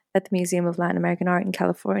 at the Museum of Latin American Art in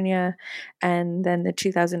California, and then the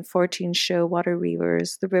 2014 show Water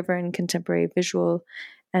Weavers, The River in Contemporary Visual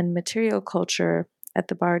and Material Culture at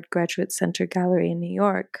the Bard Graduate Center Gallery in New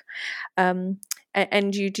York.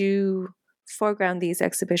 And you do foreground these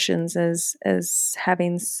exhibitions as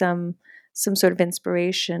having some sort of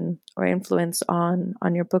inspiration or influence on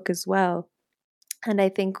your book as well. And I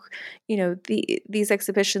think, these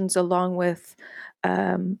exhibitions, along with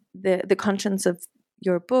the contents of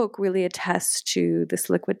your book, really attest to this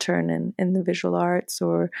liquid turn in the visual arts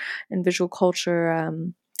or in visual culture,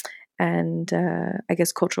 and I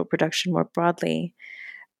guess cultural production more broadly.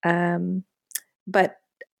 But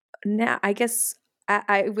now, I guess,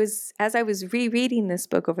 as I was rereading this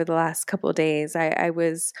book over the last couple of days, I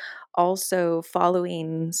was also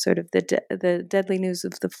following sort of the deadly news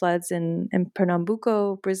of the floods in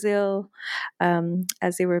Pernambuco, Brazil,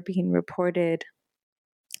 as they were being reported.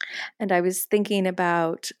 And I was thinking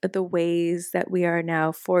about the ways that we are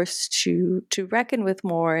now forced to reckon with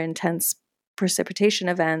more intense precipitation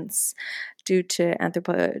events due to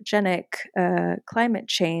anthropogenic climate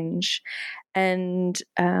change. And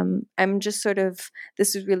I'm just sort of,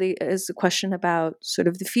 this is really is a question about sort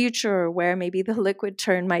of the future, or where maybe the liquid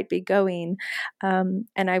turn might be going. And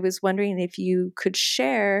I was wondering if you could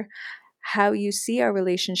share how you see our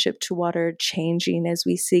relationship to water changing as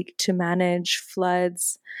we seek to manage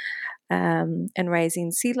floods and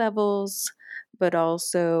rising sea levels, but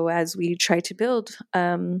also as we try to build,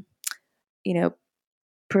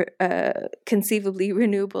 conceivably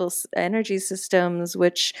renewable energy systems,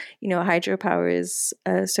 which, hydropower is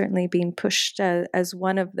certainly being pushed as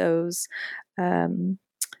one of those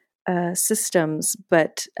systems.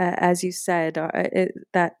 But as you said,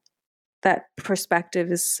 that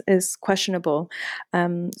perspective is questionable.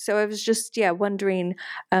 So I was just, wondering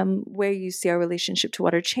where you see our relationship to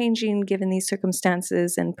water changing given these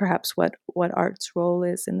circumstances, and perhaps what art's role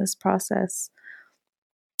is in this process.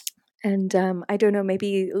 And I don't know,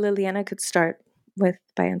 maybe Liliana could start by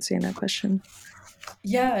answering that question.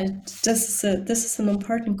 Yeah, this is an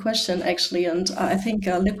important question, actually, and I think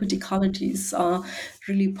liquid ecologies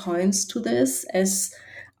really points to this as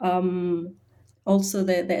also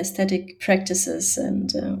the aesthetic practices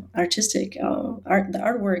and artistic the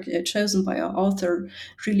artwork chosen by our author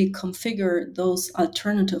really configure those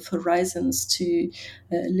alternative horizons to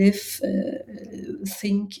live,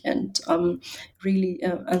 think, and really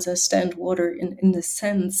understand water in the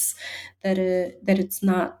sense that it's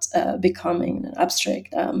not becoming an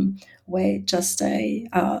abstract way, just a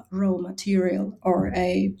raw material or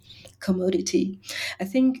a commodity. I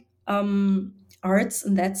think arts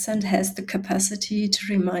in that sense has the capacity to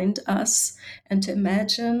remind us and to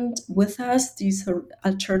imagine with us these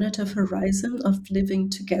alternative horizon of living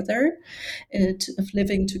together, in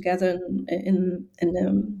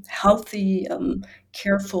a healthy,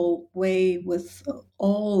 careful way with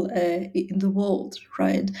all in the world,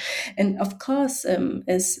 right? And of course,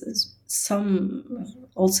 as some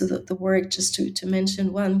also the work, just to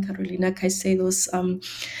mention one, Carolina Caicedo's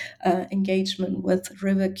engagement with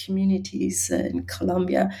river communities in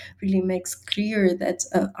Colombia really makes clear that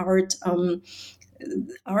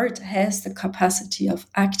art has the capacity of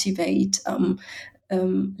activate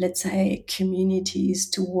let's say communities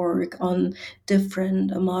to work on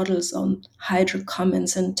different models on hydro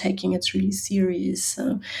commons and taking it really serious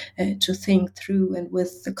to think through and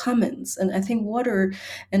with the commons. And I think water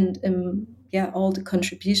and all the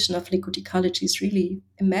contribution of liquid ecologies really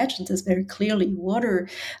imagines this very clearly. Water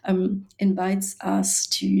invites us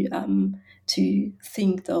to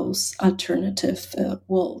think those alternative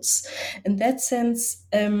worlds. In that sense,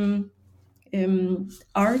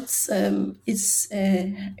 arts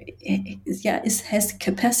has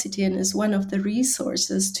capacity and is one of the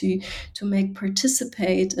resources to make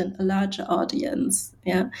participate in a larger audience.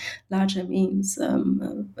 Larger means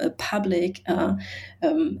a public, a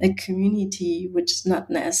community which not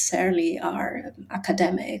necessarily are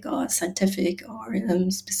academic or scientific or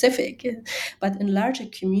specific, but in larger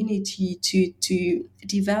community to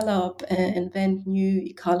develop and invent new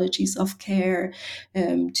ecologies of care,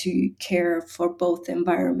 to care for both the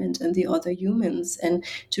environment and the other humans, and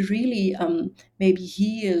to really maybe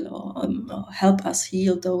heal or help us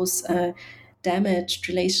heal those damaged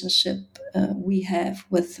relationship we have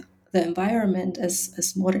with the environment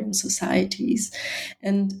as modern societies.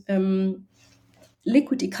 And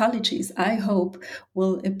liquid ecologies, I hope,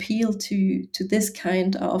 will appeal to this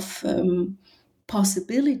kind of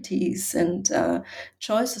possibilities and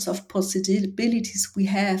choices of possibilities we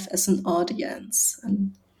have as an audience.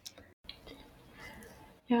 And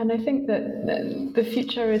I think that the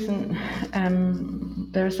future isn't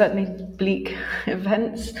there are certainly bleak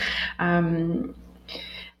events.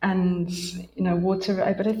 And,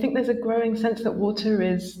 water, but I think there's a growing sense that water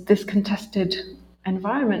is this contested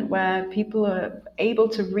environment where people are able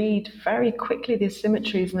to read very quickly the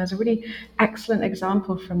asymmetries. And there's a really excellent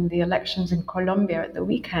example from the elections in Colombia at the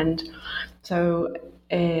weekend. So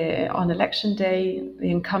on election day,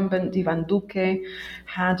 the incumbent Iván Duque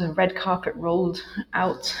had a red carpet rolled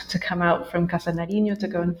out to come out from Casa Nariño to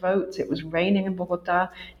go and vote. It was raining in Bogota.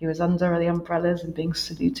 He was under the umbrellas and being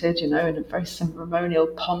saluted, in a very ceremonial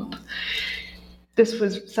pomp. This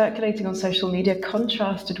was circulating on social media,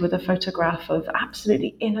 contrasted with a photograph of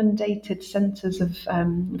absolutely inundated centres of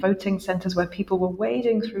voting centres where people were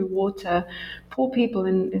wading through water, poor people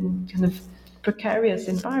in kind of precarious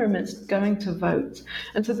environments going to vote.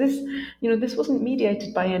 And so this wasn't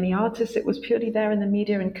mediated by any artist. It was purely there in the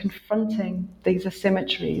media and confronting these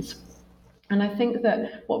asymmetries. And I think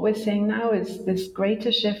that what we're seeing now is this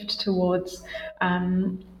greater shift towards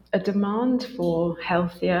a demand for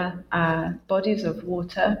healthier bodies of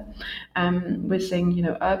water. We're seeing,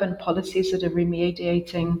 urban policies that are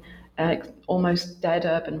remediating almost dead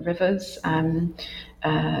urban rivers.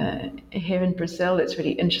 Here in Brazil, it's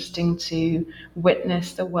really interesting to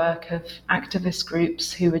witness the work of activist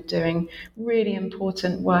groups who are doing really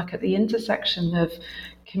important work at the intersection of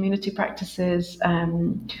community practices,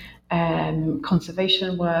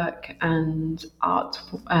 conservation work and art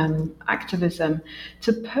activism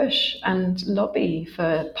to push and lobby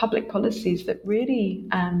for public policies that really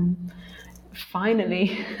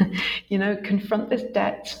finally, confront this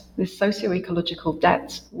debt, this socio-ecological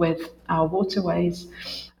debt with our waterways.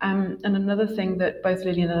 And another thing that both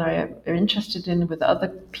Lillian and I are interested in with other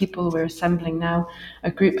people, we're assembling now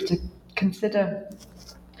a group to consider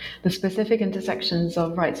the specific intersections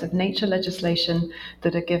of rights of nature legislation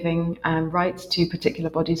that are giving rights to particular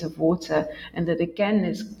bodies of water, and that again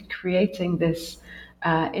is creating this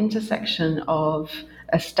intersection of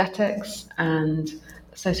aesthetics and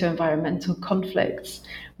socio-environmental conflicts,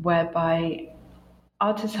 whereby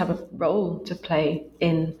artists have a role to play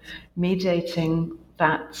in mediating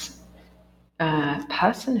that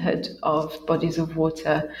personhood of bodies of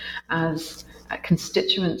water as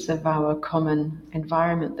constituents of our common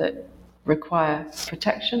environment that require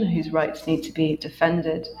protection, whose rights need to be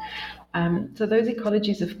defended. So those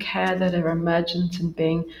ecologies of care that are emergent and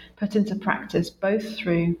being put into practice, both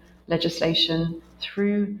through legislation,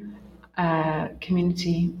 through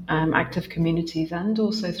community, active communities, and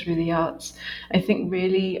also through the arts, I think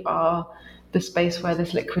really are the space where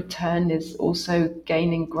this liquid turn is also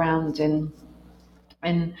gaining ground in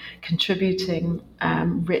contributing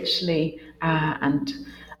richly and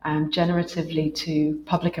generatively to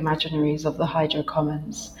public imaginaries of the hydro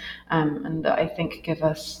commons, and that I think give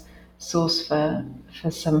us source for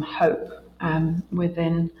some hope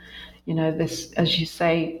within, this, as you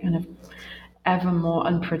say, kind of ever more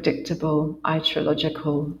unpredictable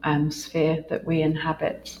hydrological sphere that we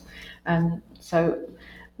inhabit. So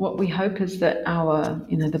what we hope is that our,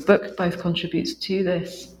 the book both contributes to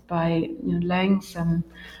this by laying some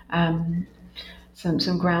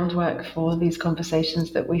groundwork for these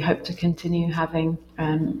conversations that we hope to continue having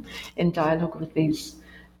in dialogue with these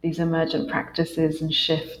emergent practices and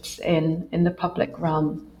shifts in the public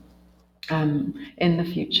realm in the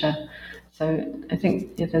future. So I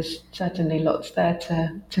think there's certainly lots there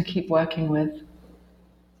to keep working with.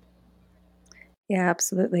 Yeah,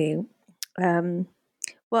 absolutely. Well,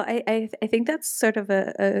 I think that's sort of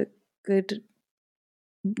a good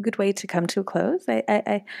way to come to a close.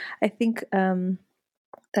 I think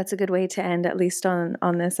that's a good way to end, at least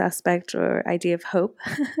on this aspect or idea of hope.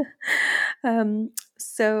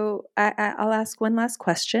 So I'll ask one last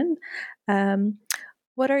question.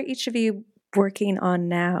 What are each of you working on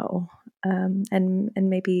now? And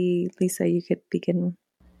maybe Lisa, you could begin.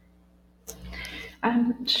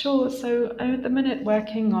 Sure. So I'm at the minute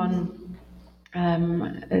working on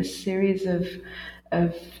a series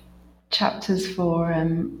of chapters for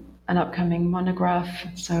an upcoming monograph.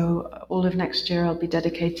 So all of next year I'll be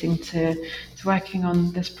dedicating to working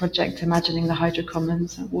on this project, Imagining the Hydro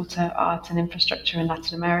Commons, Water, Art and Infrastructure in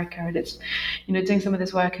Latin America. And it's, doing some of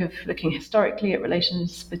this work of looking historically at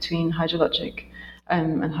relations between hydrologic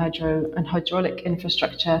and hydraulic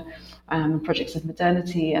infrastructure, projects of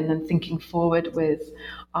modernity, and then thinking forward with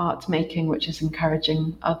art making, which is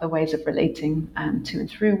encouraging other ways of relating to and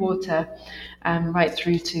through water, right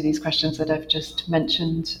through to these questions that I've just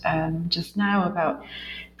mentioned just now about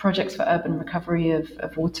projects for urban recovery of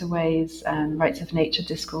waterways, rights of nature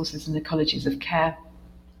discourses and ecologies of care.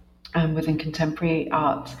 within contemporary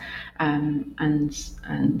art and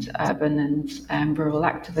urban and rural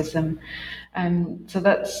activism. So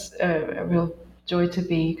that's a real joy to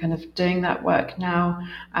be kind of doing that work now.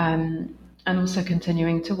 And also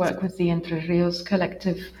continuing to work with the Entre Rios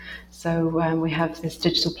Collective. So we have this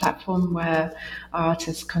digital platform where our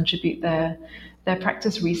artists contribute their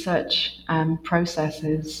practice research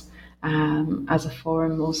processes as a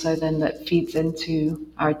forum also then that feeds into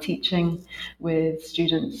our teaching with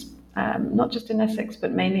students, not just in Essex,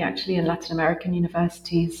 but mainly actually in Latin American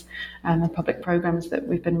universities and public programs that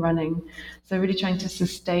we've been running. So really trying to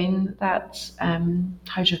sustain that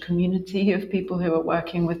hydro community of people who are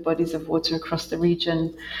working with bodies of water across the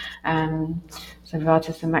region. So we have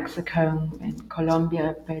artists in Mexico, in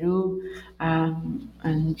Colombia, Peru, and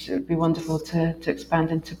it would be wonderful to expand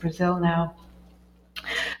into Brazil now.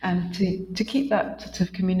 And to keep that sort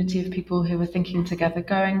of community of people who are thinking together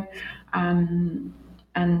going. And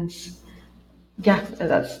yeah,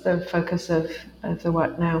 that's the focus of the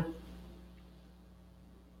work now.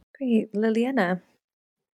 Great. Liliana.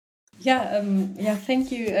 Yeah,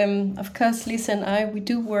 thank you. Of course, Lisa and I, we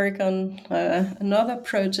do work on another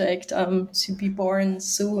project to be born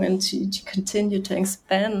soon and to continue to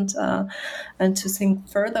expand and to think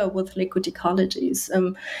further with liquid ecologies.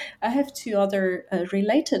 I have two other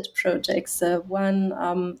related projects.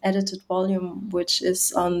 One edited volume, which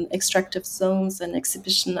is on extractive zones, an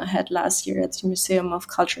exhibition I had last year at the Museum of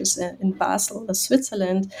Cultures in Basel,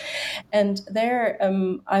 Switzerland. And there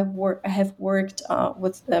I have worked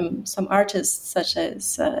with some artists such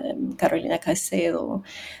as Carolina Caicedo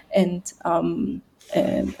and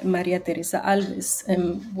Maria Teresa Alves,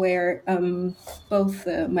 where both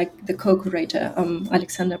the co-curator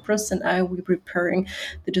Alexandra Prost and I, we were preparing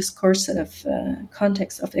the discursive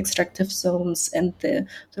context of extractive zones and the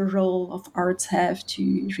role of arts have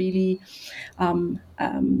to really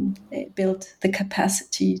build the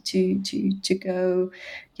capacity to go,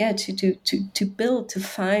 to build, to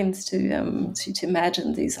find, to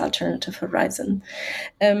imagine these alternative horizon.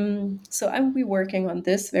 So I will be working on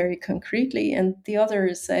this very concretely, and the other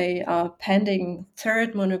is a pending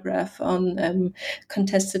third monograph on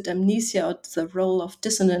contested amnesia, the role of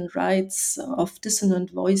dissonant rights, of dissonant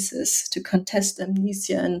voices to contest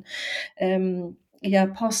amnesia and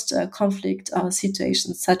post-conflict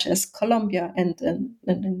situations such as Colombia and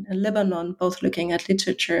Lebanon, both looking at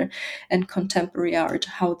literature and contemporary art,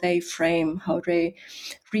 how they frame, how they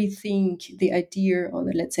rethink the idea or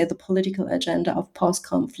let's say the political agenda of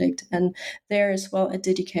post-conflict. And there as well, I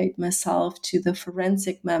dedicate myself to the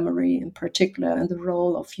forensic memory in particular and the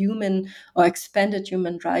role of human or expanded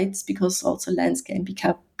human rights, because also landscape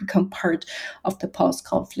become part of the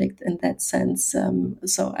post-conflict in that sense.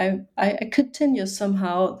 So I continue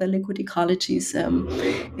somehow the liquid ecologies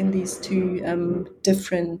in these two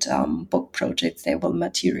different book projects. They will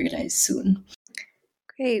materialize soon.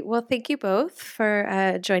 Great. Well, thank you both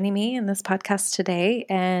for joining me in this podcast today.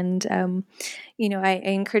 And I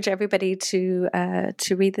encourage everybody to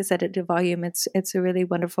read this edited volume. It's a really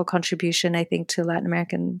wonderful contribution, I think, to Latin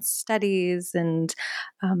American studies and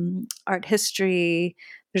art history,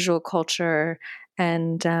 visual culture,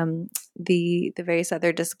 and the various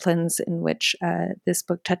other disciplines in which this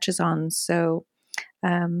book touches on. So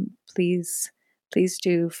please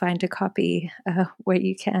do find a copy where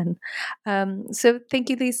you can. So thank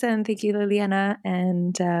you, Lisa, and thank you, Liliana,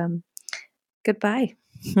 and goodbye.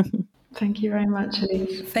 Thank you very much,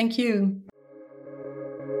 Elise. Thank you.